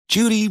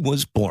Judy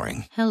was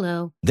boring.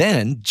 Hello.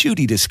 Then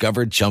Judy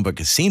discovered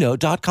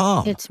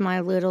ChumbaCasino.com. It's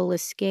my little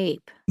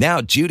escape. Now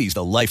Judy's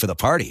the life of the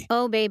party.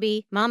 Oh,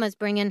 baby, mama's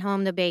bringing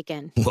home the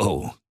bacon.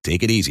 Whoa,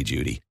 take it easy,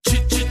 Judy.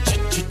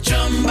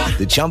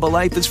 The Chumba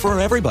life is for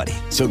everybody.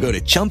 So go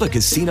to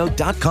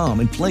ChumbaCasino.com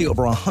and play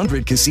over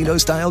 100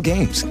 casino-style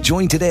games.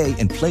 Join today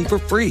and play for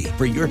free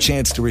for your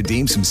chance to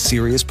redeem some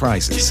serious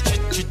prizes.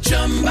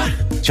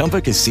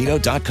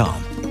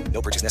 ChumbaCasino.com.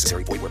 No purchase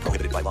necessary. Void where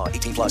prohibited by law.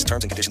 18 plus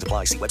terms and conditions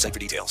apply. See website for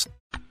details.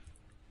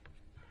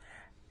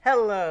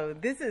 Hello,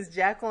 this is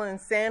Jacqueline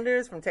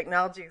Sanders from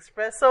Technology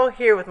Expresso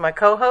here with my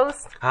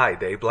co-host. Hi,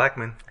 Dave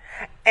Blackman.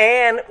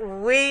 And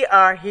we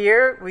are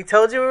here. We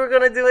told you we were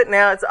going to do it.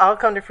 Now it's all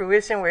come to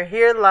fruition. We're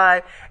here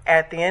live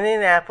at the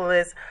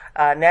Indianapolis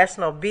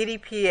National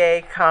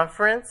BDPA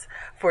Conference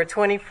for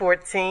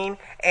 2014.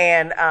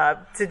 And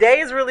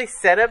today is really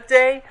setup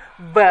day,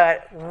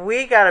 but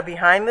we got a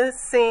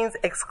behind-the-scenes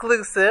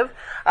exclusive,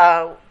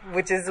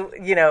 which is,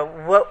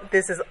 what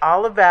this is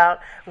all about.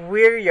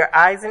 We're your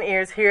eyes and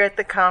ears here at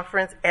the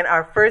conference. And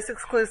our first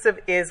exclusive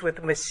is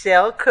with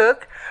Michelle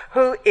Cooke,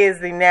 who is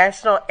the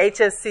National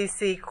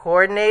HSCC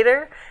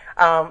Coordinator.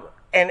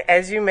 And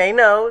as you may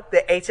know,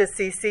 the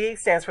HSCC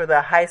stands for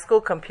the High School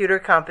Computer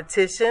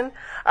Competition.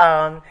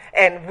 And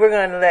we're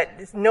going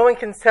to no one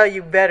can tell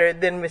you better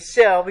than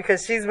Michelle,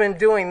 because she's been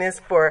doing this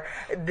for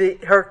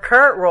her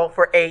current role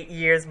for 8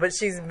 years, but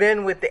she's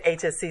been with the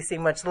HSCC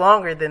much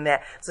longer than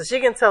that. So she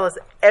can tell us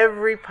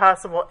every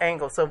possible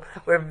angle. So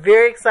we're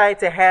very excited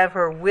to have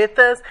her with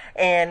us.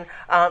 And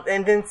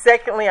then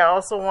secondly, I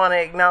also want to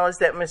acknowledge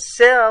that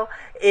Michelle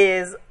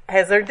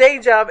has her day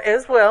job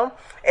as well,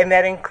 and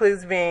that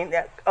includes being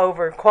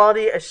over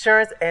quality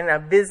assurance and a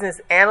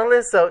business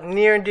analyst, so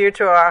near and dear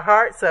to our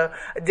heart. So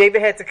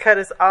David had to cut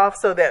us off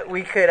so that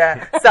we could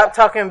stop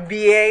talking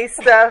BA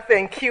stuff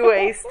and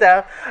QA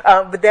stuff,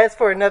 but that's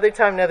for another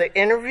time, another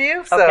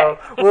interview, so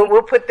okay.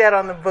 we'll put that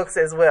on the books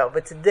as well.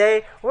 But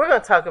today we're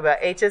going to talk about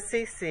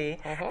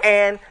HSCC,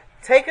 and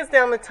take us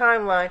down the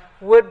timeline.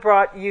 What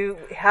brought you,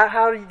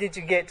 how did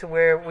you get to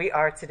where we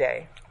are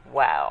today?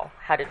 Wow.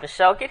 How did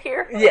Michelle get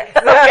here? Yes.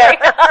 Okay.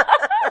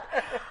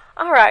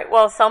 All right.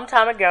 Well, some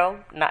time ago,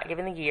 not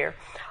given the year,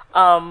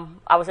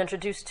 I was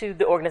introduced to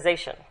the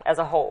organization as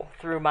a whole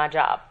through my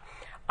job.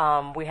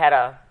 We had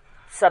a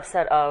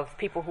subset of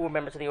people who were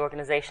members of the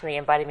organization. They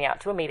invited me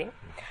out to a meeting,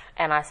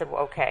 and I said,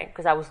 well, okay,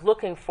 because I was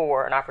looking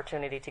for an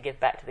opportunity to give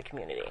back to the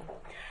community.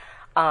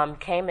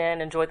 Came in,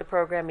 enjoyed the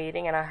program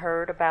meeting, and I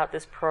heard about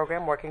this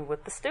program working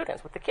with the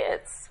students, with the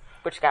kids,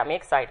 which got me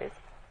excited.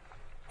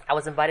 I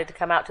was invited to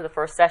come out to the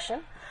first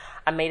session.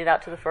 I made it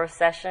out to the first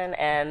session,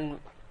 and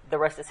the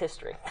rest is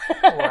history.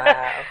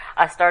 Wow.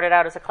 I started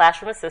out as a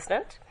classroom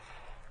assistant,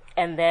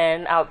 and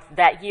then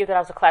that year that I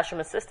was a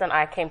classroom assistant,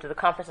 I came to the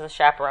conference as a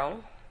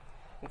chaperone.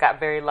 Got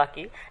very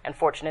lucky and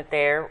fortunate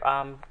there,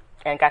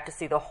 and got to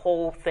see the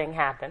whole thing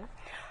happen.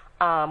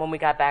 When we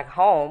got back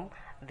home,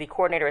 the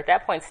coordinator at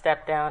that point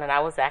stepped down, and I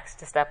was asked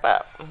to step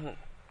up.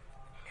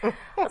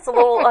 That's a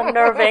little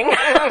unnerving,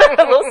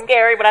 a little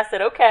scary, but I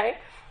said okay,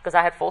 because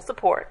I had full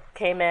support.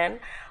 Came in.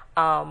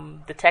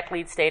 The tech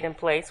lead stayed in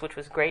place, which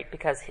was great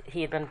because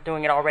he had been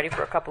doing it already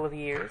for a couple of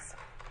years.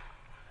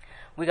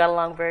 We got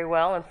along very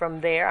well, and from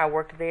there, I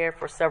worked there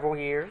for several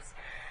years.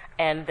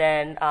 And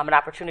then an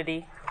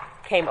opportunity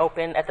came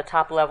open at the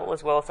top level,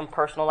 as well as some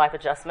personal life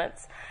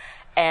adjustments,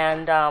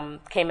 and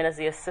came in as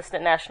the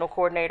assistant national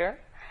coordinator.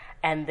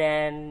 And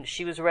then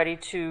she was ready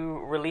to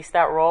release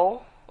that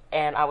role,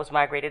 and I was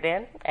migrated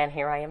in, and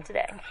here I am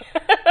today.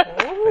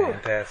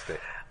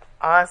 Fantastic.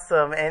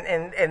 Awesome.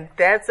 And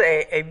that's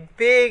a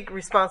big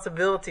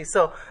responsibility.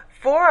 So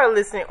for our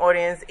listening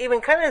audience,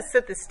 even kind of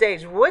set the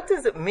stage, what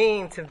does it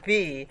mean to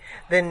be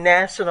the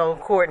national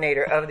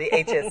coordinator of the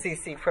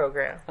HSCC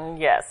program?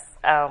 Yes.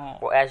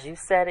 Well, as you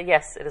said,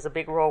 yes, it is a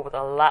big role with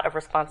a lot of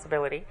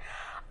responsibility.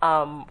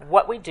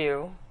 What we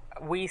do,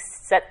 we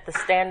set the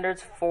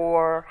standards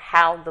for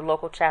how the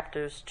local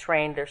chapters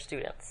train their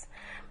students.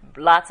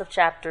 Lots of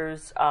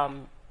chapters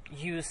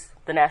use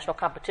the national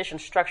competition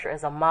structure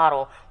as a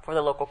model for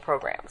the local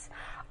programs.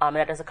 And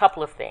that does a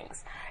couple of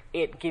things.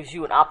 It gives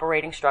you an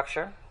operating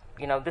structure.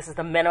 This is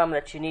the minimum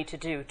that you need to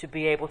do to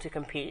be able to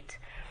compete.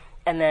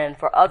 And then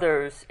for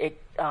others,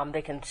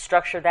 they can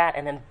structure that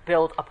and then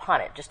build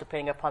upon it, just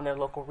depending upon their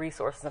local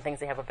resources and things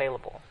they have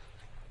available.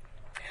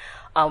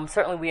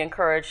 Certainly we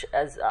encourage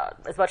as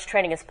much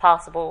training as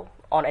possible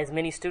on as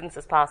many students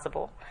as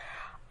possible.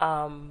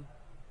 And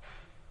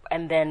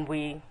then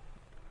we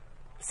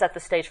set the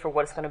stage for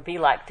what it's going to be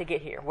like to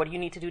get here. What do you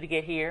need to do to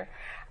get here?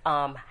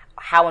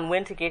 How and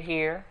when to get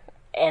here?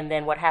 And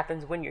then what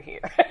happens when you're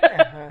here?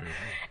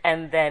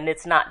 And then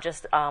it's not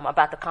just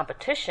about the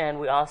competition.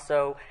 We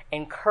also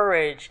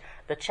encourage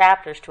the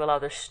chapters to allow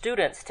their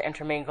students to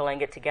intermingle and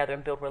get together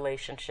and build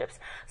relationships,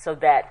 so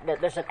that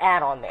there's an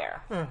add-on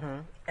there.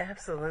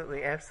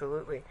 Absolutely,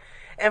 absolutely.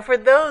 And for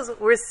those,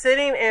 we're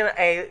sitting in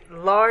a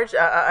large,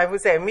 I would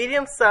say a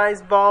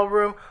medium-sized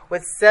ballroom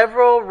with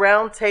several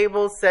round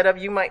tables set up.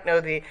 You might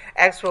know the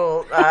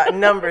actual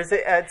numbers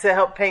to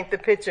help paint the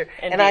picture.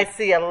 Indeed. And I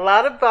see a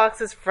lot of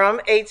boxes from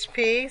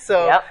HP,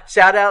 so Yep.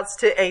 shout outs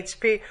to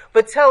HP.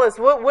 But tell us,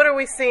 what are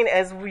we seeing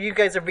as you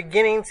guys are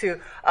beginning to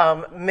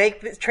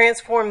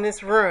transform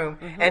this room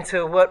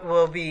into what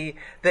will be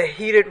the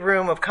heated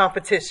room of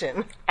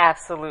competition?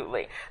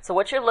 Absolutely. So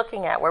what you're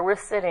looking at, where we're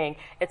sitting,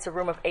 it's a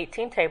room of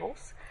 18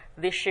 tables.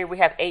 This year we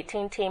have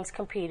 18 teams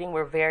competing.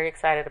 We're very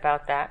excited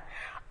about that.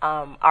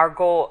 Our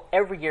goal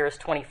every year is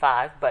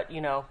 25, but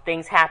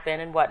things happen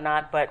and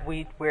whatnot, but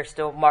we're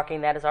still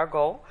marking that as our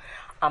goal.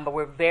 But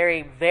we're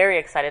very, very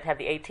excited to have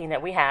the 18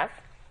 that we have.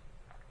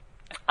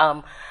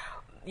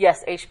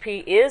 Yes,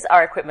 HP is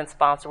our equipment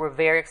sponsor. We're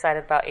very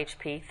excited about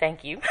HP.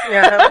 Thank you.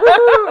 Yeah.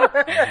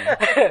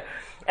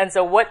 And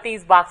so what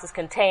these boxes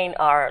contain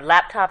are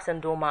laptops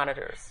and dual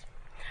monitors.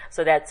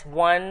 So that's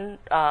one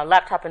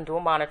laptop and dual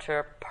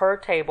monitor per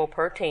table,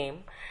 per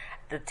team.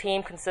 The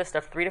team consists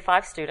of 3 to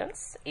 5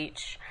 students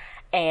each,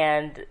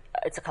 and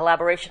it's a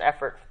collaboration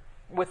effort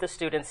with the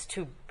students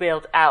to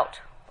build out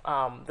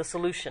the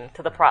solution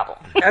to the problem.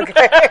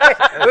 Okay.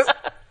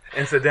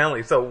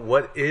 Incidentally, so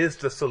what is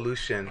the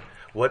solution?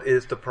 What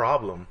is the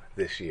problem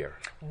this year?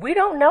 We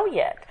don't know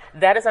yet.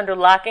 That is under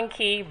lock and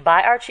key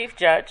by our chief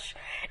judge,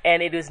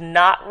 and it is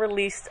not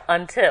released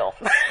until.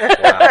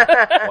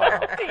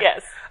 Wow.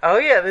 Yes. Oh,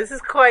 yeah, this is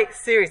quite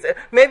serious.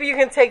 Maybe you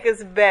can take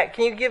us back.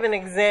 Can you give an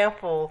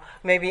example,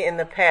 maybe in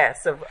the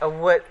past, of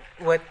what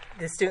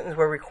the students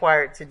were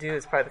required to do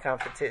as part of the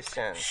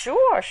competition?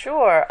 Sure.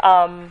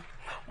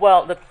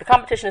 Well, the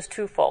competition is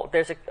twofold.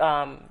 There's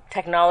a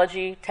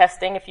technology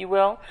testing, if you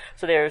will.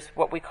 So there's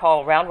what we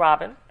call round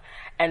robin.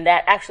 And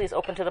that actually is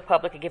open to the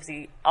public. It gives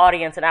the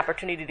audience an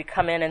opportunity to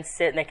come in and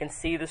sit, and they can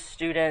see the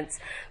students,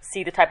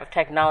 see the type of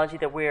technology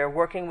that we're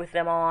working with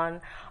them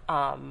on,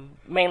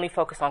 mainly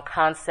focused on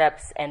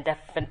concepts and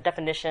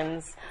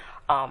definitions,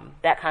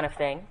 that kind of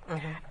thing.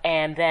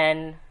 And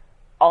then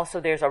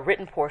also there's a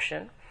written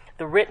portion.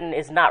 The written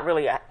is not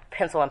really a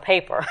pencil and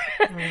paper.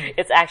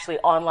 It's actually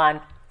online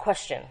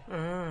question,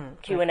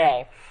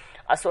 Q&A.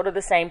 Sort of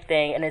the same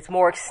thing, and it's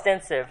more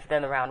extensive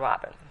than the round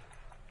robin.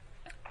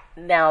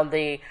 Now,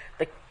 the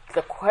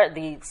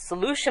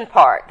solution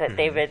part that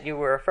David, you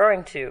were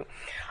referring to,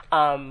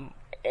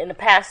 in the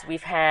past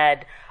we've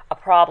had a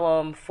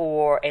problem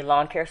for a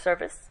lawn care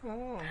service.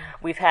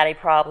 We've had a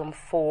problem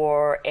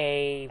for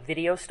a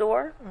video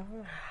store.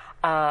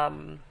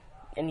 And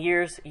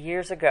years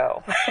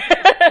ago,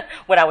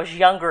 when I was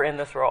younger in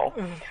this role,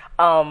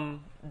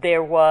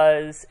 there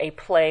was a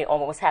play on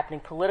what was happening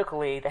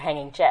politically, the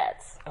Hanging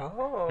Chads.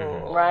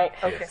 Oh. Right?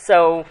 Okay.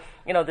 So,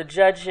 the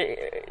judge,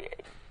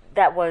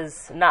 that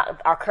was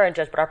not our current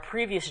judge, but our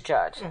previous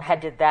judge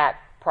did that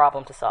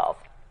problem to solve.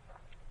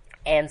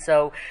 And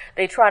so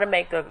they try to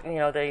make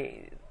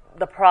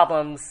the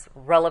problems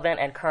relevant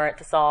and current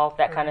to solve,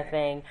 that kind of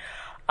thing,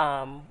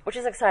 which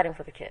is exciting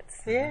for the kids.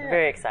 Yeah.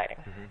 Very exciting.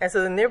 And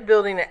so then they're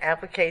building an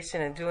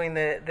application and doing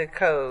the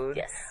code.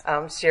 Yes.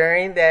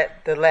 Sharing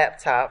the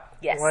laptop,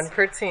 Yes. one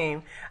per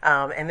team,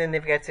 and then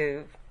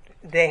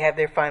they have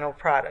their final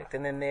product,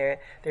 and then they're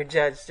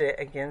judged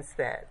against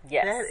that.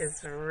 Yes. That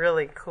is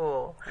really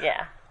cool.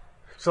 Yeah.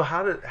 So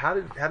how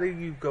do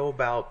you go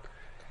about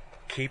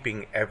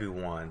keeping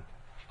everyone,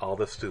 all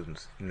the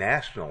students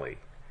nationally,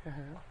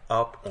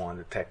 up on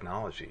the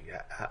technology?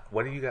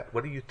 What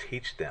do you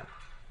teach them?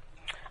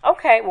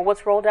 Okay, well,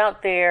 what's rolled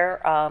out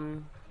there,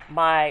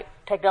 my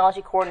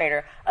technology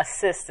coordinator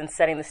assists in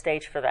setting the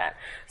stage for that.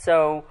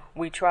 So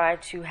we try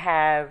to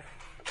have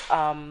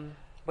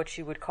what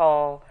you would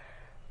call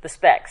the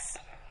specs,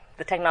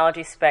 the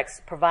technology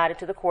specs provided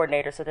to the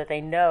coordinator so that they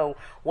know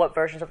what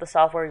versions of the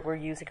software we're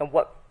using and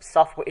what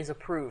software is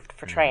approved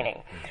for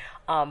training.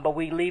 But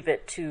we leave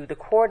it to the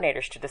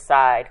coordinators to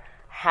decide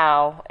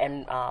how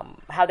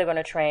they're going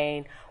to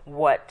train,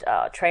 what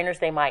trainers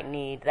they might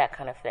need, that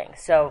kind of thing.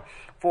 So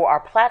for our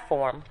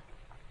platform,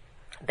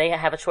 they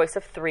have a choice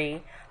of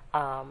 3,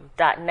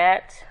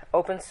 .NET,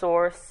 open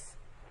source,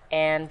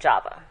 and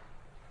Java.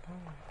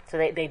 So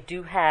they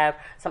do have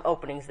some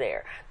openings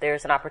there.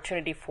 There's an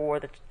opportunity for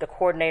the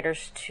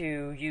coordinators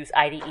to use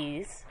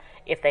IDEs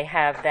if they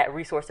have that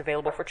resource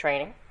available for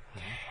training.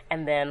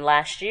 And then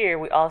last year,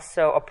 we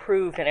also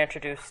approved and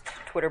introduced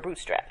Twitter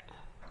Bootstrap.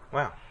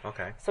 Wow,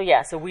 okay.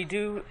 So we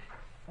do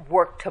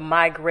work to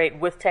migrate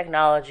with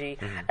technology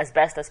as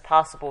best as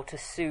possible to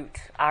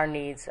suit our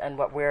needs and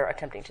what we're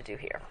attempting to do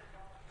here.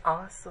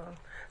 Awesome.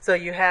 So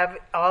you have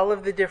all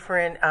of the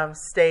different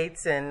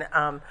states, and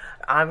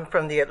I'm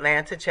from the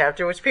Atlanta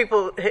chapter, which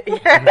people,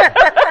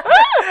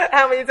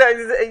 how many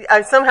times,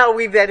 I somehow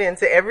weave that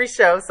into every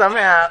show,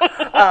 somehow.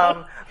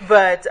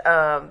 But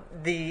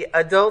the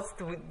adults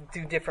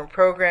do different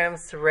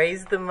programs to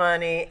raise the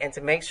money and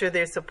to make sure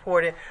they're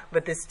supported.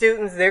 But the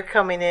students, they're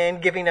coming in,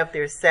 giving up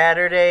their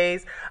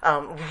Saturdays.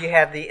 You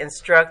have the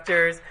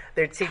instructors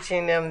They're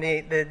teaching them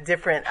the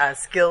different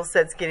skill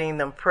sets, getting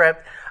them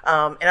prepped.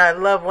 And I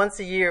love, once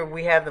a year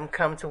we have them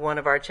come to one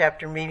of our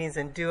chapter meetings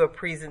and do a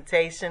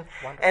presentation.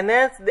 Wonderful.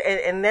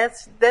 And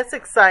that's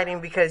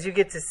exciting, because you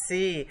get to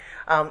see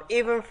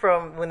even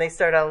from when they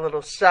start out a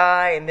little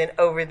shy and then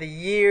over the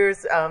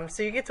years.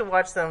 So you get to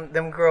watch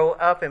them grow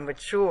up and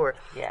mature.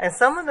 Yes. And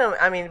some of them,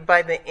 I mean,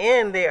 by the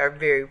end they are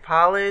very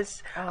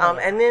polished.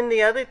 And then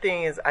the other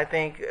thing is, I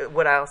think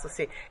what I also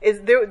see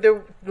is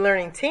they're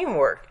learning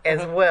teamwork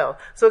as well.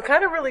 So it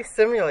kind of really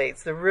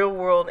simulates the real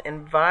world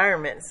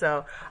environment.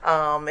 So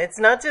it's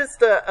not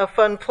just a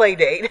fun play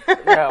date.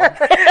 No.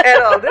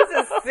 At all. This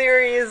is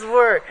serious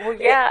work. Well,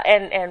 yeah,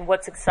 and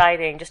what's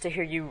exciting, just to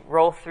hear you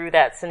roll through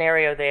that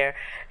scenario there,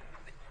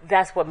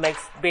 that's what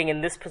makes being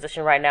in this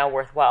position right now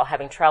worthwhile,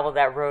 having traveled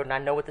that road, and I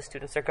know what the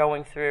students are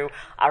going through.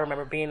 I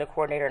remember being the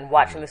coordinator and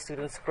watching the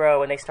students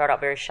grow, and they start out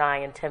very shy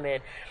and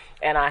timid.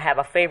 And I have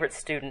a favorite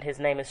student, his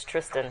name is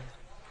Tristan,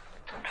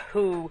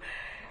 who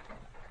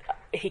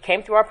he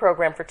came through our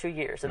program for 2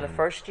 years. In the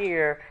first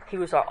year, he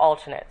was our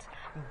alternate,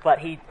 but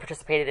he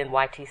participated in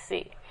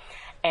YTC,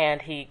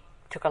 and he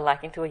took a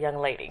liking to a young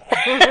lady.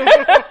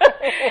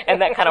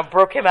 And that kind of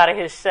broke him out of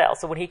his shell.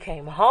 So when he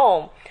came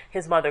home,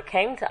 his mother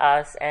came to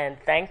us and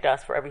thanked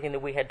us for everything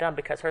that we had done,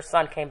 because her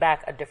son came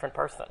back a different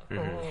person.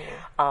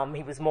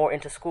 He was more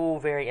into school,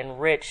 very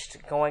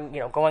enriched,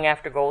 going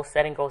after goals,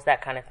 setting goals,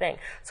 that kind of thing.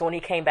 So when he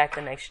came back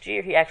the next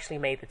year, he actually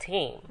made the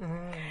team.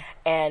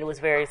 And it was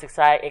very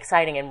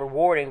exciting and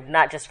rewarding,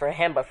 not just for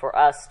him, but for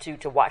us too,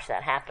 to watch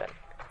that happen.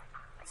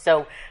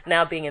 So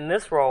now being in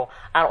this role,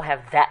 I don't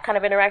have that kind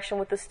of interaction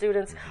with the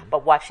students,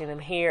 but watching them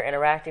here,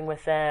 interacting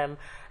with them,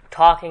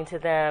 talking to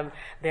them,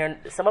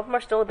 some of them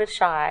are still a bit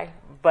shy,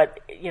 but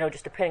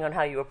just depending on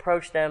how you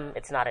approach them,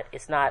 it's not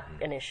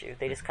an issue.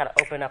 They just kind of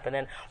open up and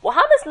then, well,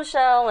 hi, Miss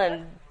Michelle,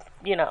 and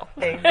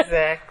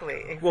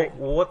Exactly. Well,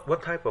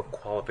 what type of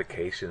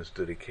qualifications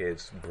do the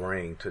kids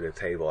bring to the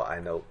table? I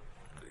know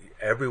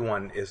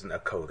everyone isn't a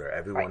coder,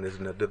 everyone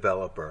isn't a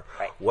developer.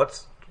 Right.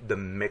 What's the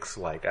mix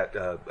like?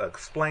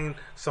 Explain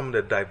some of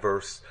the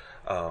diverse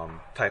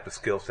type of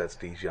skill sets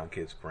these young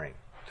kids bring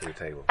to the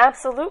table.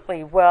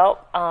 Absolutely.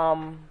 Well,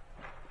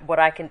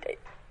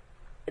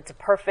 it's a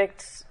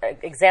perfect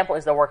example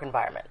is the work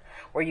environment,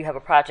 where you have a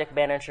project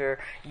manager,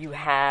 you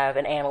have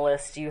an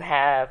analyst, you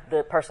have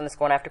the person that's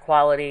going after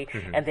quality,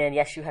 and then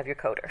yes, you have your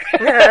coder.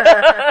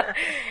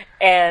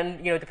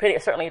 And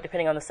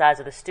depending on the size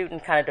of the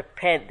student,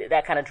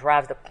 that kind of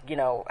drives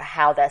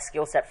how that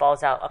skill set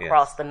falls out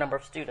across the number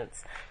of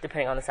students,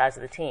 depending on the size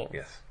of the team.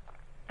 Yes.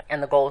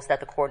 And the goals that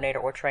the coordinator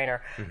or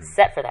trainer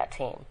set for that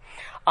team.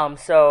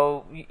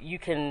 So you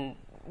can,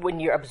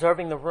 when you're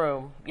observing the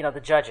room, the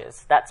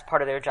judges, that's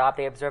part of their job.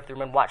 They observe the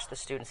room and watch the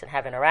students and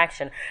have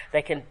interaction.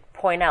 They can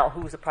point out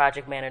who's the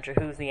project manager,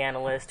 who's the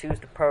analyst, who's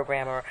the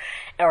programmer,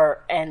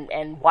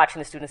 and watching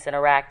the students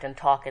interact and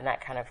talk and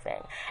that kind of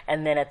thing.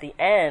 And then at the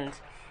end,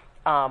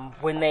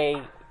 when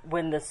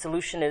the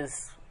solution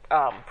is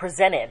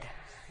presented,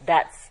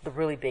 that's the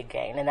really big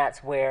gain, and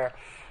that's where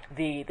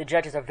the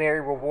judges are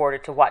very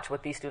rewarded to watch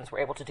what these students were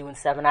able to do in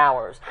 7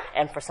 hours.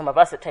 And for some of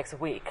us, it takes a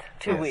week,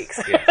 2 weeks,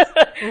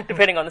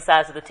 depending on the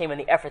size of the team and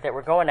the effort that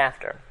we're going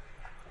after.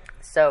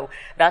 So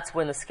that's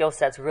when the skill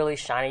set's really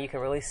shiny. You can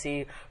really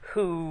see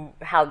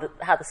how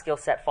the skill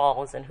set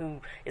falls and who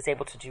is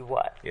able to do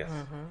what. Yes.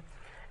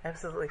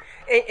 Absolutely.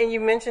 And you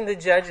mentioned the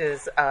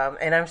judges,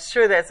 and I'm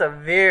sure that's a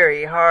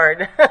very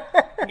hard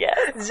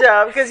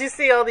job, because you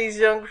see all these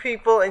young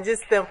people and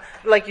just them,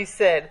 like you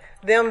said,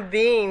 them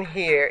being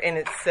here in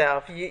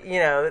itself,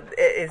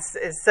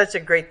 it's such a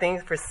great thing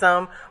for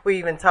some. We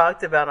even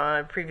talked about on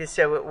a previous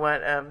show with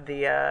one of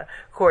the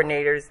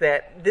coordinators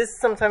that this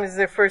sometimes is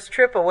their first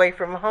trip away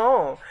from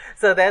home.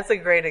 So that's a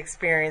great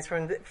experience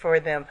for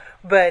them.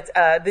 But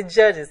the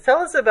judges, tell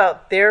us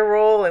about their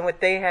role and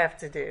what they have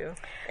to do.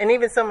 And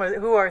even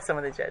who are some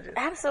of the judges?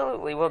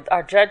 Absolutely. Well,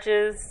 our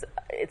judges,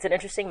 it's an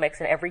interesting mix,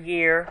 and every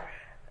year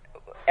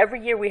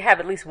we have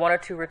at least one or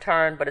two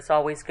return, but it's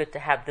always good to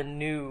have the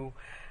new.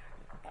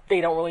 They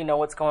don't really know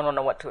what's going on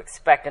and what to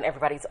expect, and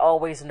everybody's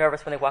always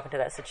nervous when they walk into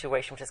that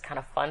situation, which is kind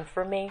of fun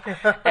for me,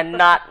 and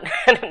not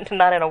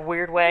in a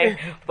weird way,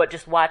 but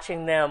just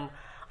watching them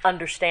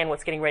understand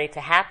what's getting ready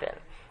to happen.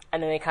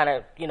 And then they kind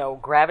of,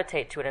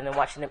 gravitate to it, and then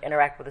watching them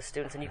interact with the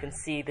students, and you can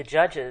see the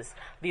judges,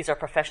 these are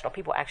professional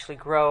people, actually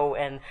grow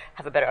and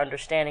have a better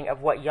understanding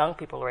of what young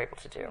people are able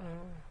to do.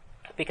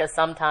 Because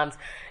sometimes,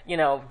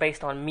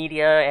 based on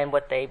media and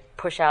what they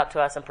push out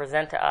to us and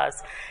present to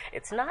us,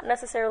 it's not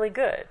necessarily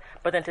good.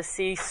 But then to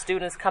see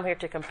students come here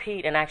to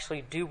compete and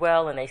actually do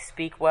well, and they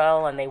speak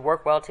well, and they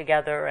work well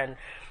together, and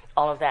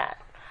all of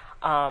that,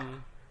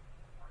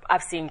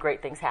 I've seen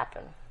great things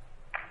happen.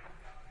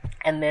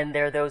 And then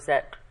there are those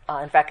that,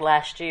 in fact,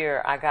 last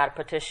year I got a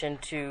petition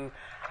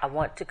I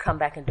want to come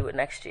back and do it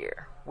next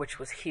year, which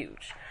was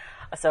huge.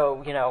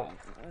 So,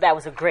 that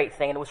was a great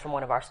thing, and it was from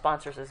one of our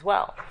sponsors as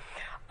well.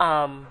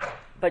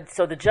 But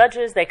so the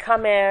judges, they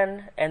come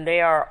in and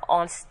they are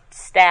on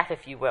staff,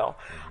 if you will,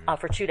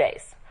 for 2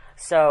 days.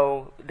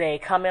 So they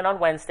come in on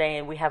Wednesday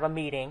and we have a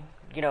meeting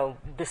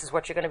this is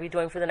what you're going to be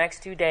doing for the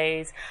next 2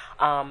 days.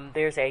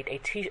 There's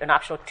an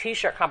optional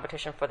T-shirt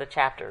competition for the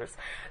chapters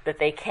that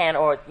they can,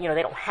 or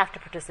they don't have to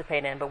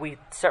participate in, but we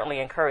certainly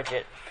encourage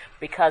it,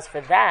 because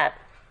for that,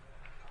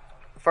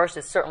 first,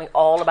 it's certainly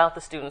all about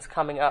the students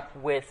coming up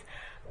with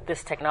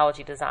this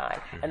technology design,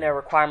 and there are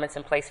requirements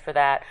in place for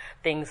that.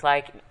 Things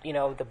like, the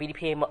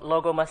BDPA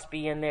logo must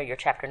be in there, your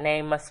chapter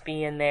name must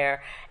be in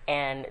there,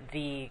 and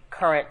the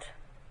current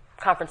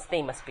conference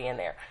theme must be in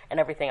there, and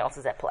everything else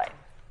is at play.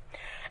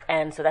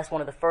 And so that's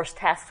one of the first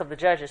tasks of the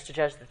judges, to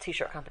judge the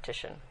T-shirt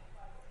competition.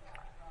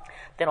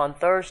 Then on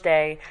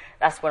Thursday,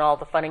 that's when all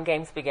the fun and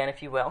games begin,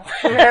 if you will.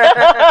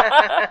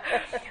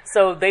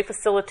 So they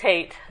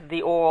facilitate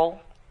the oral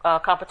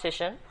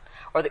competition,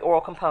 or the oral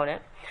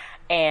component.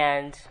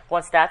 And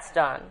once that's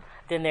done,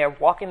 then they're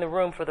walking the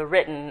room for the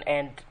written,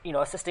 and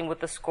assisting with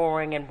the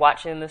scoring and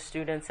watching the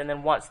students. And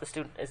then once the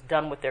student is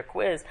done with their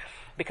quiz,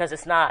 because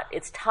it's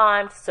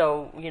timed,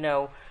 so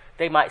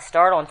they might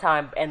start on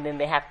time, and then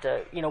they have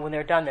to, when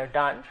they're done, they're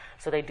done.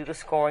 So they do the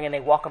scoring and they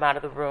walk them out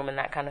of the room and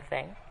that kind of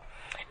thing.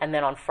 And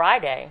then on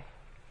Friday's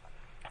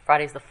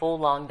the full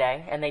long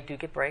day, and they do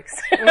get breaks.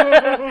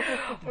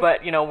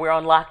 But, we're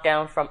on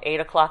lockdown from 8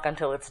 o'clock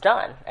until it's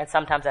done. And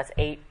sometimes that's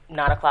 8,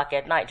 9 o'clock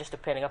at night, just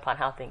depending upon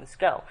how things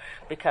go.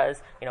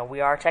 Because,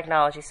 we are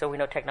technology, so we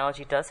know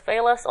technology does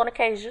fail us on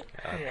occasion.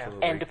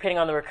 Absolutely. And depending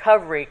on the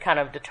recovery kind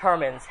of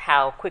determines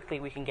how quickly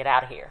we can get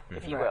out of here,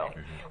 if you will,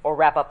 or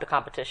wrap up the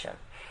competition.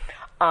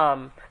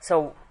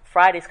 So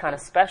Friday's kind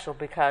of special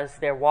because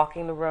they're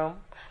walking the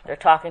room. They're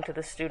talking to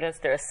the students.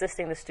 They're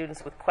assisting the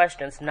students with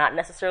questions, not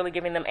necessarily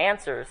giving them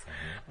answers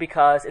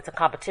because it's a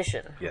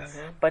competition. Yes.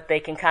 But they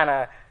can kind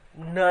of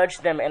nudge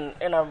them in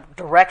a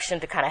direction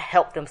to kind of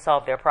help them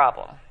solve their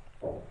problem.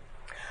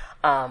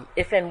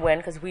 If and when,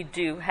 because we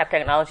do have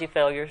technology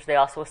failures, they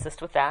also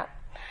assist with that.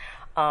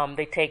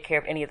 They take care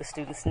of any of the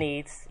students'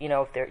 needs,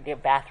 if they're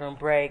bathroom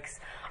breaks,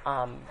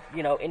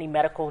 any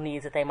medical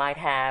needs that they might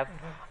have.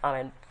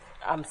 And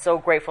I'm so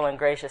grateful and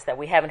gracious that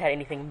we haven't had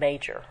anything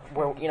major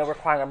where,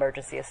 requiring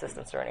emergency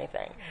assistance or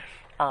anything.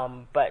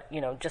 But,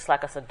 just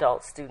like us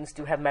adults, students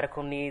do have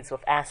medical needs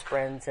with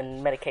aspirins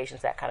and medications,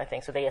 that kind of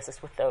thing. So they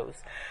assist with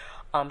those.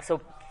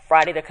 So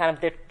Friday,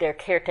 they're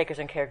caretakers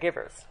and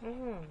caregivers.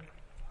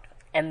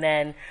 And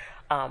then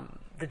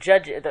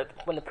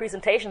when the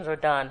presentations are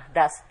done,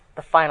 that's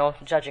the final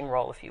judging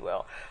role, if you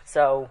will.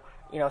 So,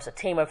 it's a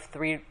team of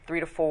three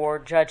to four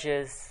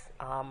judges,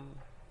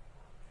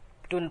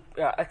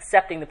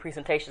 accepting the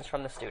presentations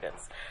from the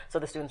students. So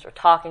the students are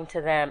talking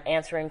to them,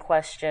 answering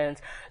questions,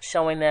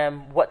 showing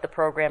them what the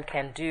program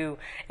can do,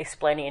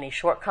 explaining any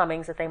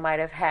shortcomings that they might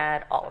have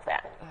had, all of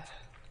that.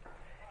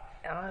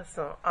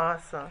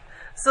 Awesome.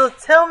 So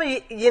tell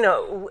me,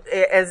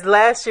 as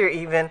last year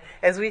even,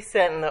 as we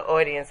sat in the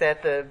audience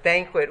at the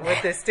banquet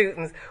with the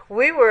students,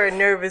 we were a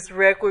nervous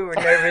wreck. We were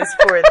nervous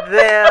for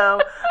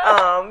them,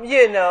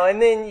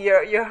 and then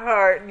your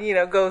heart,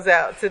 goes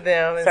out to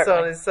them and Certainly.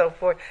 so on and so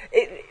forth.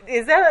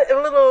 Is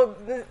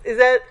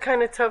that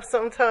kind of tough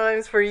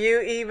sometimes for you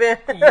even?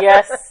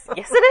 Yes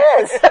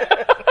it is.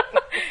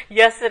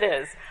 Yes, it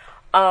is.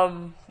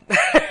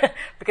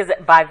 Because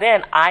by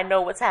then I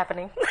know what's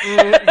happening.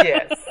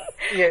 Yes.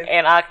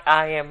 And I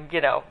am,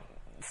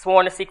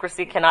 sworn to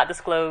secrecy, cannot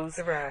disclose,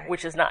 right.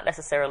 Which is not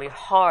necessarily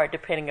hard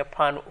depending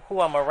upon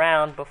who I'm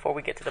around before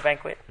we get to the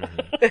banquet.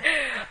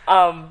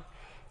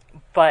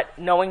 But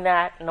knowing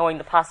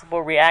the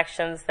possible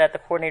reactions that the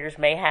coordinators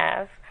may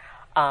have,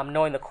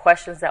 knowing the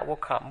questions that will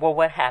come. Well,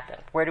 what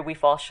happened? Where did we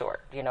fall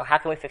short? How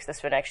can we fix this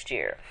for next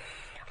year?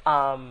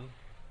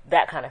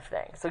 That kind of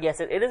thing. So yes,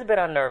 it is a bit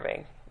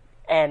unnerving.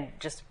 And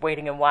just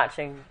waiting and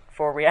watching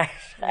for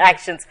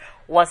reactions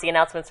once the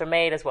announcements are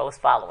made, as well as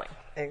following.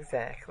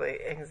 Exactly.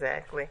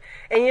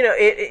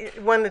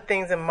 And one of the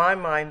things in my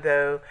mind,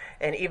 though,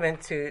 and even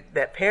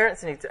that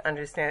parents need to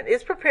understand,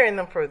 is preparing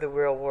them for the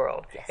real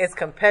world. Yes. It's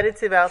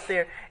competitive out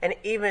there, and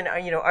even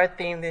our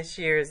theme this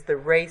year is the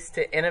race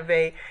to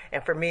innovate.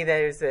 And for me,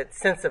 there's that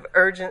sense of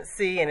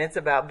urgency, and it's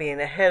about being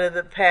ahead of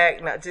the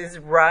pack, not just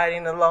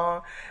riding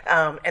along.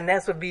 And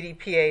that's what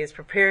BDPA is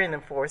preparing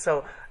them for.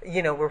 So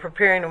we're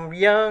preparing them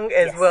young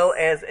as well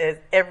as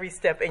every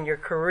step in your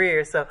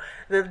career. So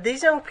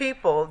these young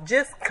people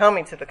just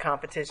coming to the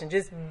competition,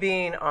 just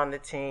being on the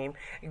team,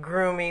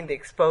 grooming, the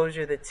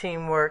exposure, the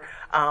teamwork,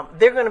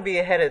 they're going to be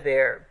ahead of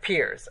their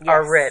peers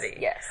already.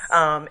 Yes.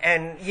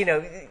 And,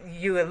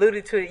 you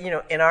alluded to it,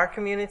 in our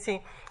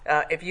community,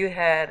 if you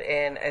had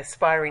an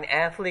aspiring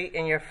athlete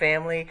in your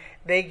family,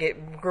 they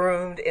get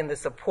groomed in the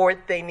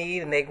support they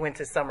need, and they went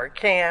to summer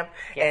camp.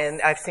 Yes.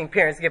 And I've seen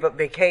parents give up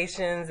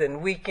vacations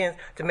and weekends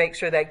to make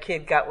sure that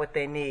kid got what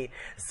they need.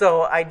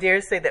 So I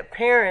dare say that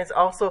parents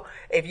also,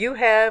 if you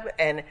have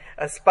an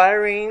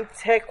aspiring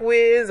tech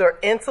whiz or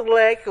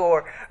intellect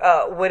or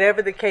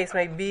whatever the case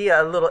may be,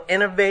 a little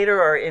innovator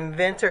or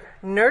inventor,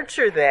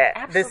 nurture that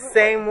Absolutely. the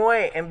same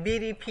way. And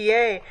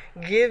BDPA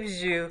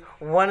gives you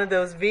one of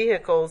those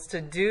vehicles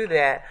to do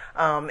that.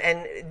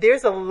 And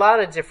there's a lot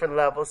of different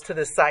levels to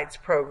the SITES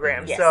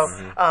program. Yes. So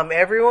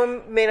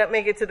everyone may not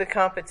make it to the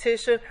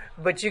competition,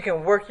 but you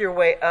can work your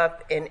way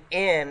up and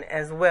in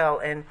as well.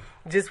 And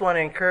just want to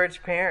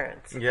encourage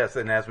parents. Yes,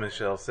 and as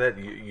Michelle said,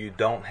 you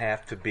don't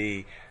have to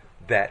be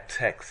that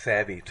tech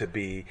savvy to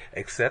be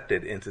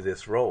accepted into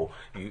this role.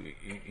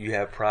 You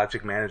have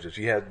project managers.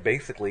 You have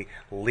basically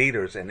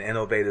leaders and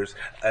innovators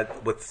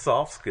with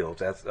soft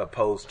skills as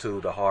opposed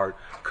to the hard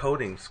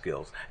coding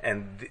skills.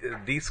 And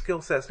these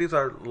skill sets, these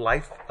are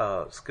life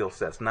skill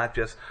sets, not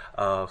just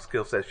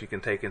skill sets you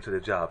can take into the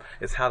job.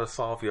 It's how to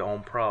solve your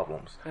own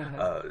problems.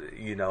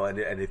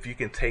 And if you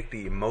can take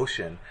the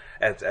emotion,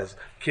 as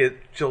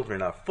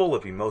children are full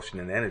of emotion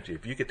and energy,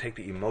 if you could take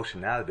the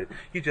emotion out of it,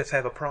 you just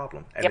have a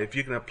problem. And if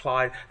you can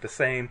apply the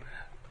same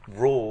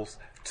rules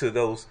to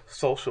those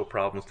social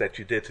problems that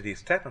you did to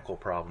these technical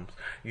problems,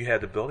 you have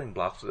the building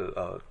blocks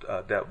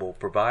that will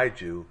provide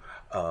you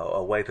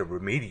a way to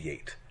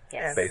remediate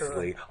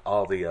basically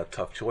all the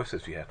tough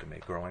choices you have to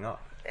make growing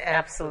up.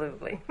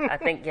 Absolutely. I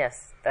think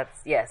yes.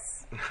 That's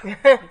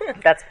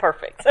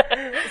perfect.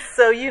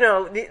 So,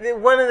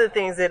 one of the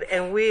things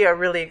and we are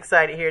really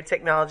excited here at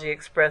Technology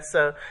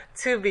Expresso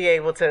to be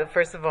able to,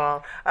 first of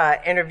all,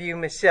 interview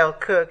Michelle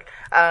Cooke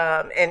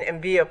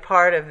and be a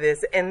part of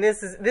this. And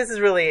this is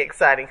really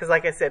exciting because,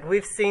 like I said,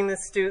 we've seen the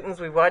students,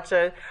 we watch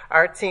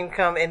our team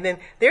come, and then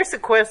they're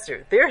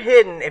sequestered, they're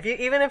hidden.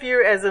 Even if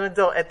you're as an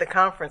adult at the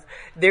conference,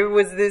 there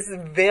was this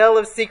veil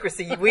of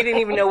secrecy. We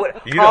didn't even know what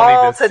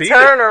hall to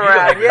turn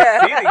around. You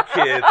don't even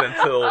see the kids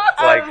until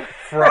like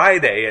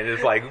Friday, and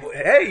it's like,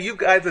 hey, you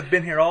guys have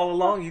been here all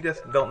along. You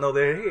just don't know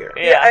they're here.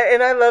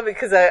 And I love it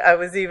because I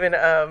was even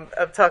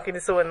talking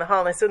to someone in the hall,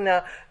 and I said,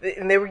 now,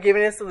 and they were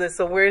giving us a list.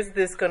 So where's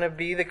this going to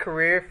be? The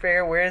career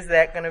fair? Where is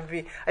that going to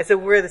be? I said,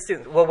 where are the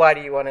students? Well, why do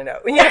you want to know?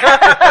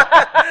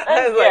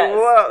 I was like,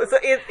 whoa. So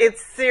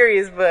it's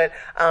serious, but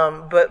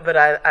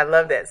I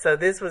love that. So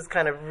this was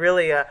kind of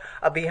really a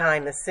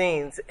behind the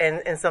scenes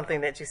and something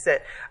that you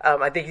said.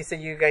 I think you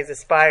said you guys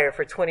aspire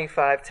for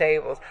 25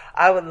 tables.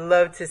 I would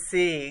love to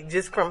see,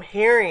 just from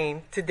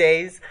hearing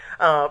today's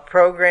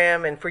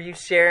program and for you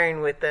sharing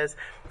with us,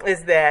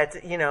 is that,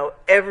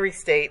 every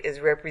state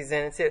is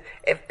represented.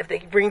 If they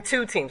bring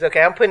 2 teams,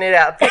 okay, I'm putting it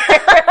out there.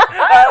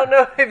 I don't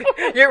know if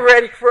you're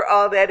ready for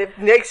all that. If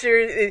next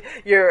year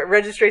your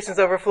registration's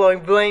overflowing,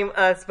 blame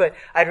us, but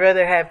I'd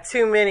rather have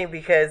too many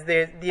because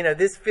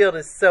this field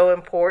is so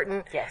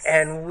important. Yes.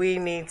 And we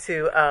need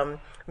to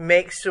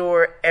make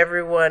sure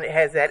everyone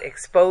has that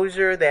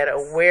exposure, that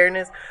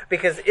awareness,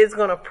 because it's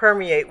going to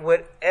permeate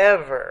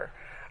whatever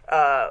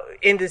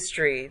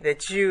industry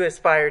that you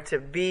aspire to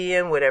be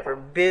in, whatever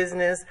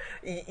business.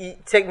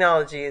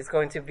 Technology is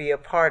going to be a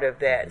part of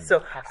that. So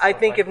Absolutely. I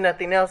think if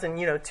nothing else, and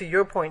to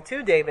your point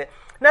too, David,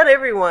 not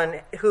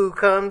everyone who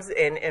comes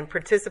and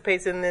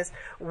participates in this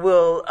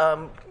will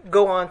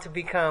go on to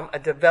become a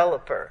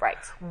developer.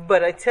 Right.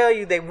 But I tell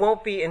you, they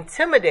won't be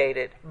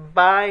intimidated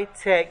by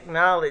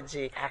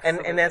technology.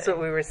 Absolutely. And that's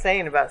what we were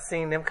saying about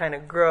seeing them kind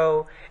of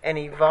grow and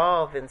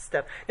evolve and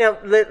stuff. Now,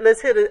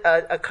 let's hit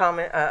a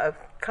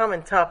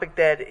common topic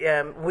that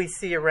we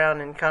see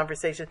around in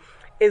conversation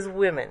is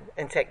women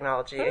in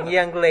technology and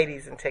young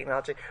ladies in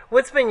technology.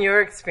 What's been your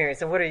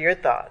experience and what are your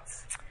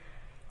thoughts?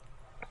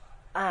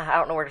 I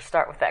don't know where to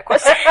start with that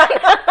question.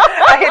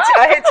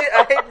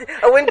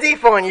 I went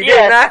deep on you,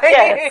 didn't I?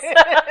 Yes.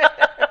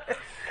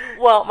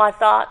 Well, my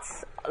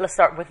thoughts, let's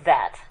start with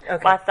that.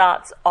 Okay. My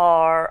thoughts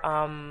are,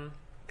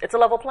 it's a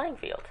level playing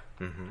field.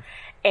 Mm-hmm.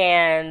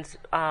 And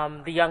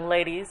the young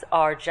ladies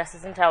are just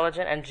as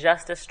intelligent and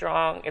just as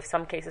strong, if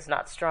some cases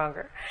not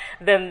stronger,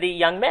 than the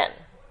young men.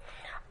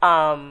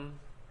 And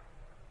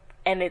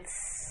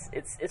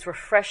it's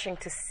refreshing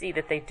to see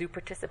that they do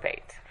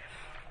participate.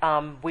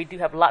 We do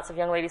have lots of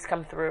young ladies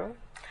come through.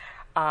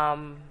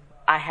 I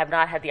have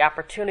not had the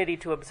opportunity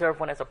to observe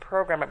one as a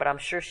programmer, but I'm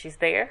sure she's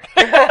there.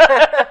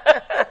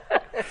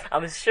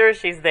 I'm sure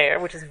she's there,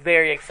 which is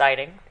very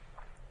exciting.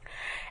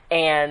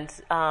 And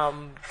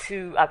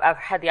I've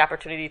had the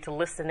opportunity to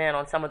listen in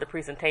on some of the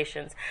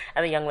presentations,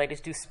 and the young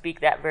ladies do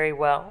speak that very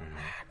well. Mm-hmm.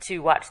 To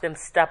watch them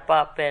step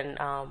up and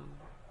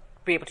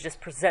be able to just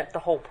present the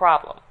whole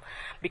problem,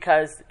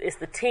 because it's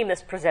the team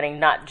that's presenting,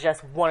 not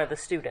just one of the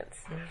students.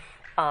 Mm-hmm.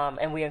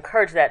 And we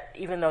encourage that,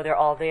 even though they're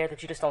all there,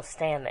 that you just don't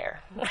stand there.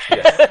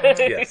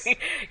 Yes.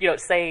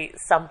 Yes. Say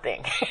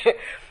something.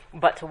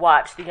 But to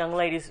watch the young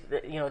ladies,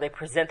 they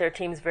present their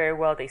teams very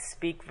well. They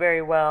speak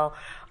very well.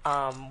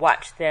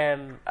 Watch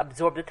them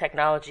absorb the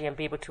technology and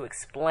be able to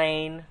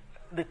explain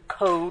the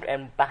code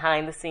and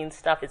behind the scenes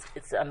stuff.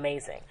 It's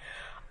amazing.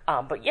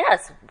 But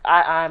yes,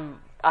 I'm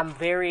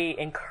very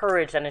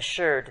encouraged and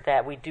assured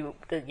that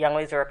the young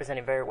ladies are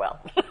represented very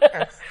well.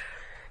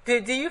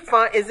 Do you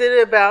find, is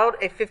it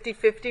about a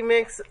 50-50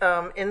 mix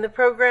in the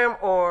program,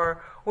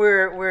 or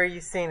where are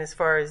you seeing as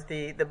far as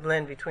the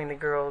blend between the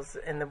girls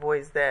and the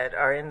boys that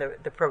are in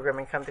the program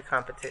and come to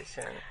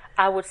competition?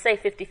 I would say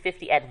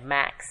 50-50 at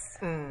max,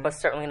 but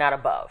certainly not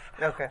above.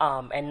 Okay.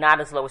 And not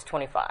as low as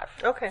 25.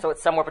 Okay. So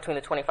it's somewhere between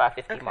the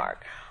 25-50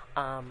 mark.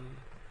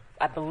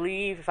 I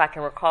believe, if I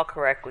can recall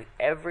correctly,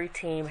 every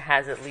team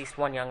has at least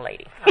one young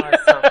lady.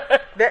 Awesome.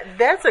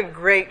 That's a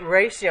great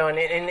ratio,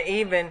 and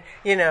even,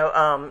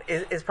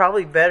 is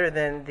probably better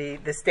than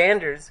the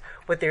standards,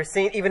 what they're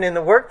seeing, even in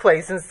the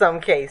workplace in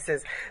some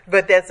cases.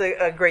 But that's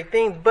a great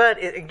thing.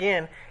 But,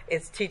 again,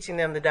 it's teaching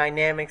them the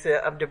dynamics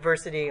of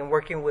diversity and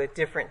working with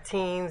different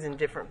teams and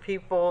different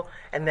people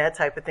and that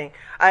type of thing.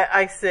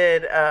 I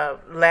said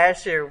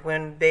last year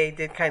when they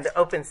did kind of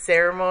open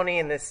ceremony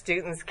and the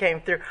students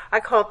came through, I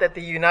called that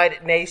the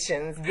United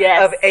Nations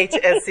of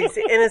HSCC.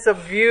 And it's a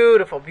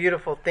beautiful,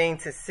 beautiful thing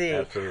to see.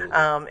 Absolutely.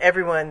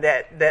 Everyone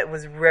that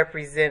was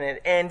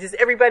represented and just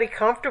everybody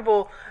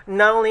comfortable,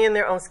 not only in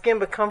their own skin,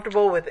 but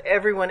comfortable with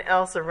everyone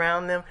else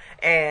around them.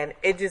 And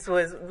it just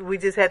was, we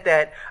just had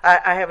that,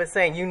 I have a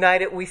saying,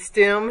 united we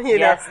STEM,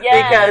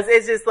 because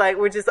it's just like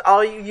we're just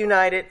all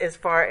united as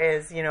far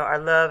as our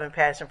love and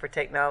passion for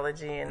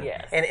technology and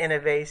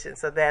innovation.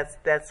 So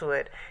that's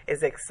what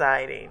is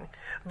exciting.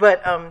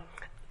 But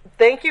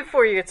thank you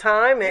for your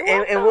time,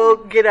 and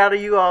we'll get out of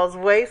you all's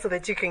way so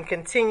that you can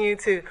continue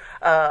to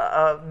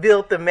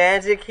build the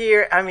magic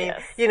here. I mean,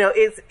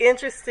 it's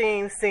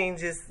interesting seeing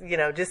just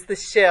the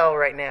shell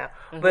right now.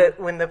 But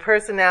when the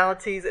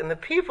personalities and the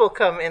people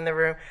come in the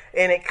room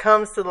and it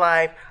comes to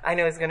life, I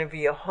know it's going to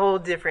be a whole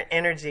different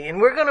energy. And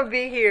we're going to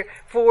be here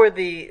for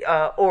the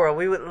oral.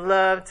 We would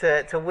love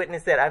to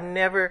witness that. I've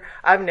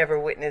never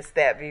witnessed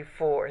that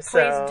before.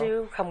 Please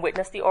do come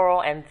witness the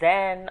oral, and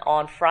then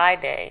on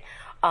Friday,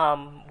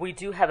 we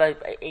do have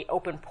a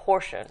open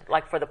portion,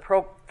 like for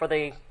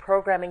the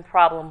programming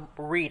problem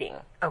reading.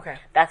 Okay.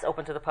 That's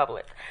open to the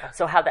public.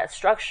 So how that's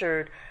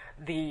structured,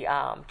 the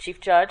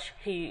chief judge,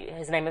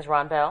 his name is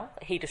Ron Bell.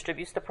 He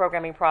distributes the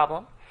programming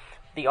problem.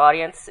 The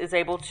audience is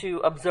able to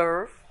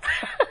observe.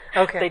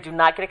 Okay. They do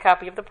not get a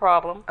copy of the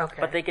problem, okay,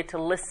 but they get to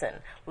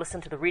listen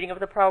to the reading of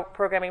the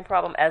programming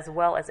problem as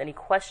well as any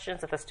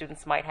questions that the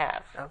students might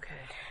have. Okay.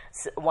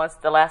 So once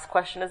the last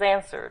question is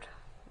answered,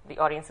 the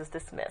audience is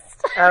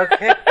dismissed.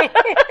 Okay.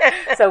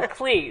 So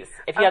please,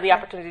 if you have the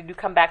opportunity, do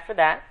come back for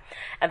that.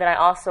 And then I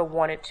also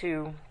wanted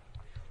to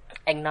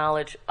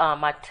acknowledge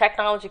my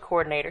technology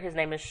coordinator. His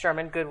name is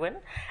Sherman Goodwin,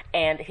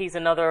 and he's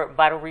another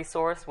vital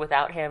resource.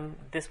 Without him,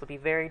 this would be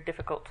very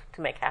difficult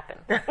to make happen.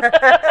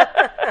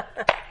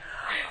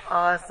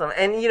 Awesome.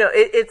 And,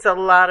 it's a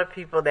lot of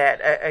people that,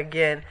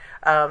 again,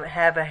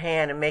 have a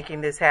hand in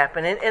making this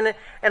happen. And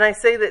I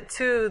say that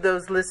to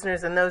those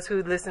listeners and those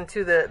who listen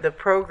to the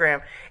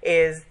program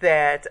is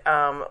that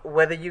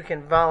whether you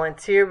can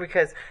volunteer,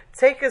 because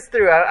take us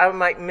through, I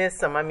might miss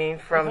some,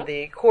 from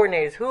the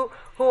coordinators, who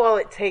all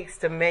it takes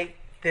to make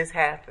this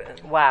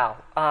happen. Wow.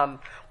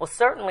 Well,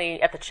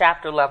 certainly at the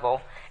chapter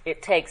level,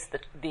 it takes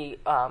the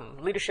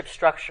leadership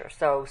structure.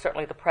 So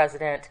certainly the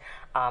president,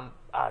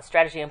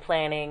 strategy and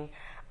planning,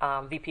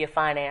 VP of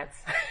finance,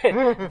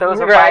 those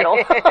are vital.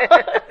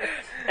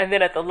 And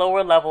then at the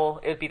lower level,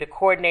 it would be the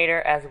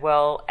coordinator as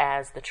well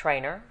as the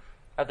trainer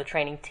of the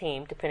training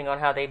team, depending on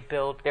how they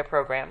build their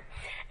program,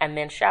 and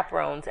then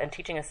chaperones and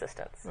teaching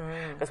assistants.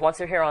 Because once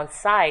they're here on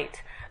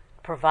site,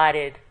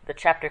 provided the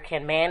chapter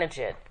can manage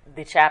it,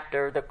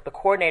 the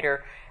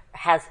coordinator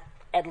has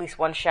at least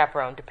one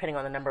chaperone, depending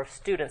on the number of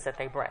students that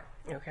they bring.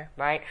 Okay.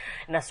 Right?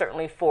 Now,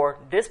 certainly for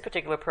this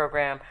particular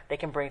program, they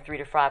can bring 3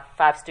 to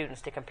 5 students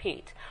to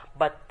compete.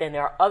 But then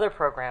there are other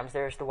programs.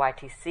 There's the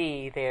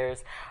YTC,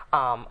 there's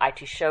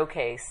IT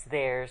Showcase,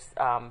 there's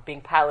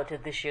being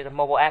piloted this year, the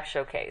Mobile App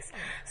Showcase.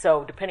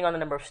 So depending on the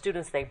number of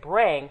students they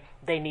bring,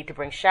 they need to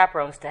bring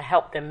chaperones to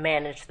help them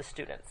manage the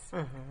students.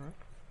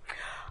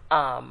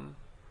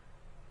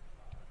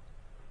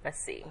 Let's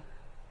see.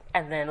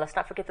 And then let's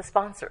not forget the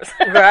sponsors.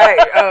 Right.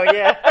 Oh,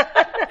 yeah.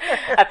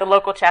 At the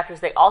local chapters,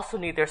 they also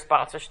need their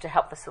sponsors to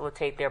help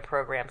facilitate their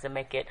programs and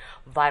make it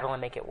vital and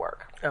make it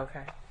work.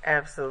 Okay.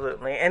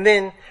 Absolutely. And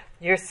then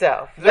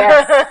yourself.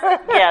 Yes.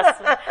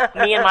 Yes.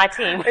 Me and my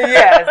team.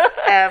 Yes,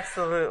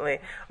 absolutely.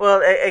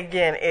 Well,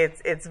 again,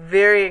 it's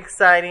very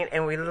exciting,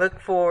 and we look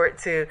forward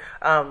to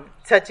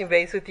touching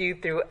base with you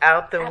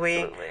throughout the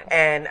week.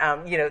 And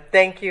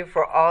thank you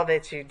for all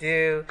that you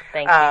do.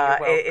 Thank you. You're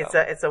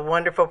welcome. It's a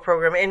wonderful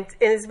program, and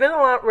it's been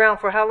around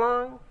for how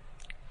long?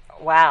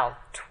 Wow,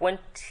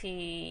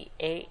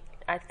 28.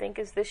 I think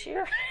is this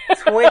year.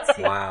 28.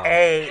 Wow.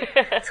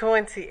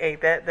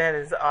 28. That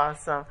is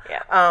awesome.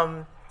 Yeah.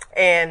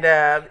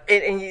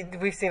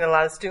 We've seen a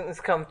lot of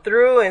students come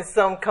through, and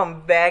some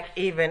come back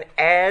even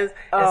as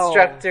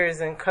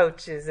instructors and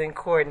coaches and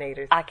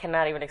coordinators. I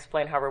cannot even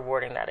explain how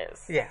rewarding that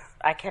is. Yeah.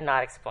 I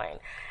cannot explain,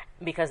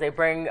 because they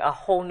bring a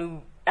whole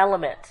new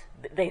element.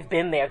 They've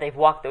been there. They've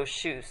walked those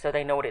shoes, so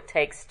they know what it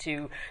takes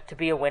to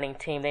be a winning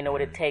team. They know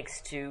what it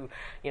takes to,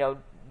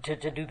 to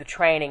do the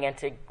training and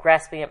to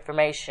grasp the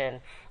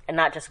information, and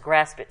not just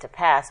grasp it to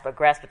pass, but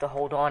grasp it to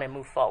hold on and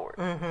move forward.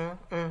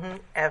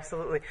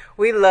 Absolutely.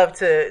 We love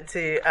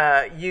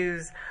to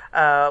use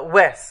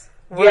Wes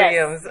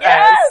Williams'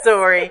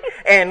 story,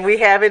 and we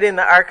have it in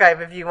the archive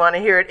if you want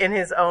to hear it in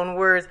his own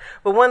words.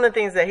 But one of the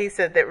things that he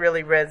said that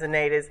really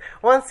resonated is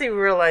once he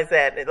realized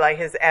that like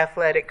his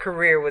athletic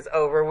career was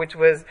over, which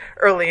was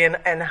early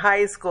in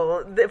high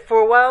school, for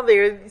a while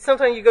there,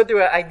 sometimes you go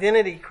through an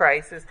identity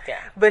crisis. Yeah.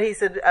 But he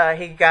said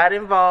he got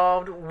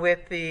involved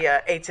with the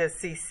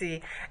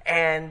HSCC,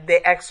 and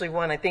they actually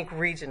won, I think,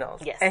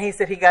 regionals. Yes. And he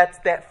said he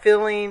got that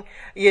feeling,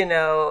 and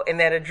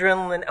that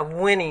adrenaline of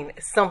winning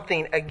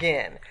something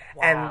again.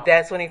 Wow. And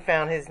that's when he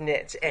found his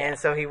niche. And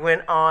so he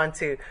went on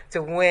to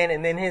win.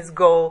 And then his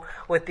goal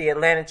with the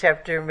Atlanta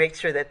chapter, make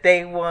sure that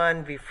they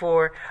won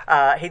before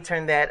he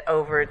turned that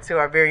over to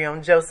our very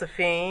own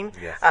Josephine,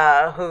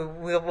 who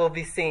we'll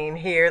be seeing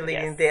here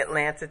leading the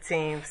Atlanta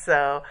team.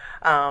 So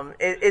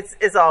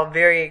it's all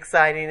very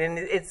exciting. And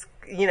it's,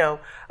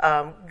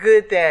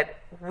 good that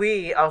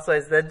we also,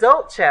 as the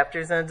adult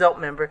chapters and adult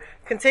member,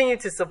 continue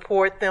to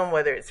support them,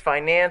 whether it's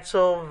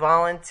financial,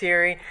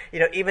 volunteering,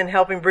 even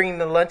helping bringing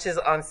the lunches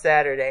on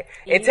Saturday.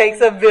 It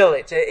takes a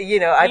village,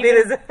 I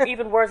think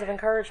even words of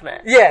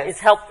encouragement is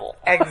helpful.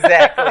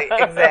 Exactly.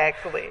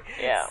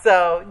 Yeah.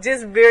 So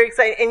just very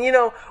exciting.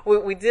 And,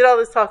 we did all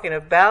this talking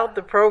about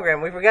the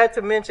program. We forgot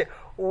to mention,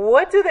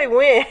 what do they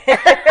win?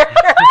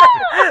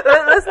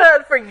 Let's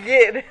not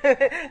forget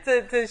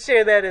to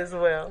share that as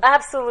well.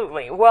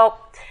 Absolutely. Well,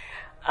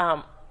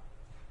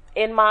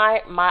 in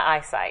my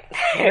eyesight,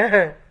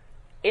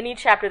 any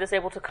chapter that's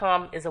able to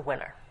come is a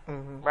winner,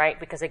 right?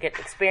 Because they get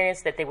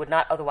experience that they would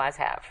not otherwise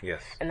have.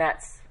 Yes. And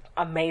that's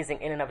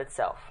amazing in and of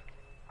itself.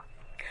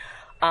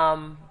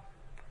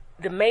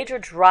 The major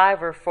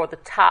driver for the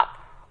top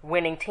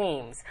winning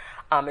teams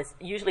is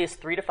usually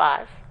 3 to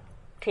 5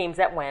 teams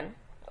that win,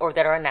 or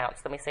that are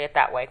announced, let me say it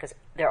that way, because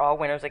they're all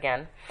winners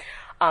again.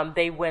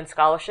 They win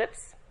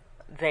scholarships.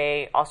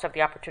 They also have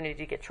the opportunity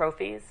to get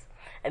trophies.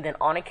 And then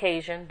on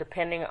occasion,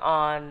 depending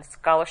on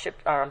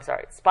sponsorship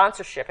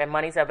and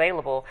money's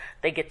available,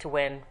 they get to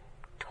win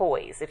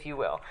toys, if you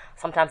will.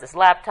 Sometimes it's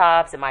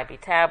laptops, it might be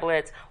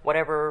tablets,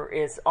 whatever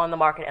is on the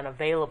market and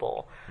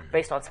available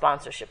based on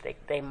sponsorship.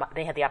 They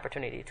have the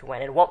opportunity to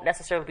win. It won't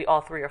necessarily be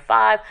all 3 or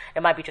 5.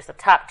 It might be just the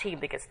top team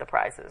that gets the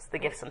prizes, the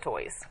gifts and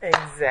toys.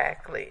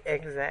 Exactly.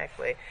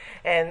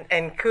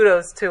 And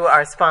kudos to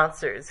our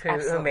sponsors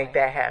who make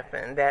that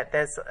happen.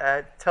 That's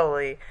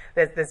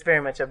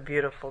very much a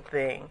beautiful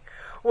thing.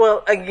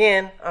 Well,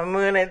 again, I'm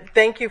going to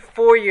thank you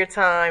for your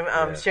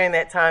time, sharing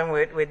that time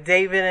with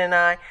David and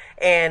I.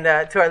 And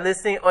to our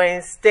listening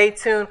audience, stay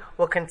tuned.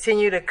 We'll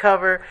continue to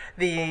cover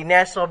the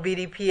National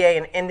BDPA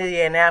in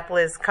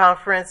Indianapolis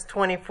Conference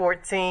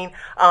 2014.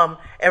 And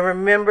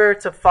remember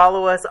to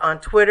follow us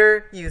on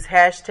Twitter. Use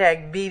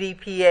hashtag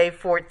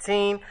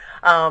BDPA14.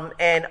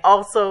 And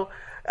also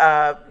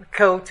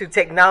go to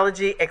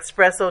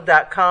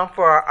technologyexpresso.com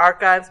for our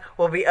archives.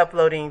 We'll be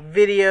uploading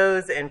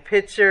videos and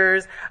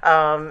pictures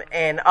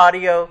and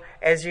audio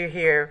as you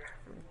hear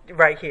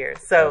right here.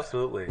 So,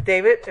 absolutely.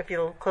 David, if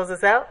you'll close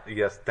us out.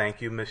 Yes,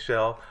 thank you,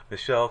 Michelle.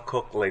 Michelle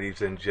Cooke,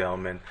 ladies and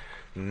gentlemen,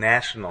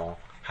 National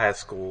High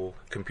School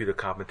Computer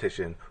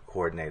Competition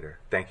Coordinator.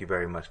 Thank you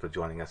very much for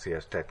joining us here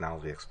at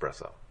Technology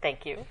Expresso.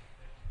 Thank you.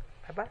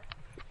 Bye-bye.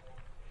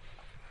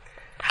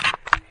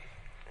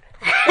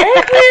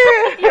 Thank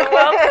you. You're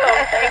welcome.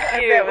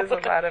 Thank you. That was a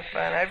lot of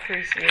fun. I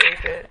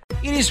appreciate it.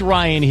 It is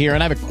Ryan here,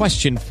 and I have a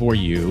question for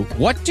you.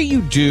 What do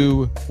you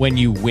do when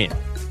you win?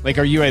 Like,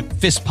 are you a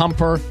fist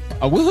pumper,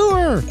 a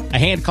woohooer, a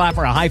hand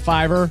clapper, a high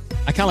fiver?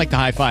 I kind of like the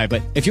high five,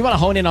 but if you want to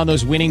hone in on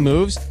those winning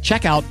moves,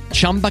 check out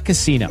Chumba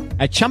Casino.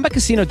 At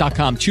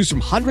ChumbaCasino.com, choose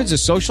from hundreds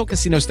of social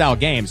casino-style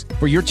games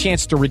for your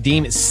chance to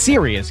redeem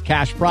serious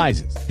cash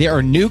prizes. There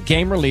are new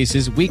game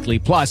releases weekly,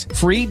 plus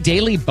free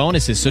daily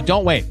bonuses. So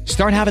don't wait.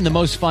 Start having the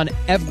most fun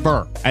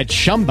ever at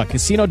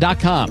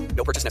ChumbaCasino.com.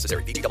 No purchase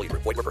necessary. VGW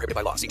Group. Void where prohibited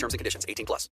by law. See terms and conditions. 18+.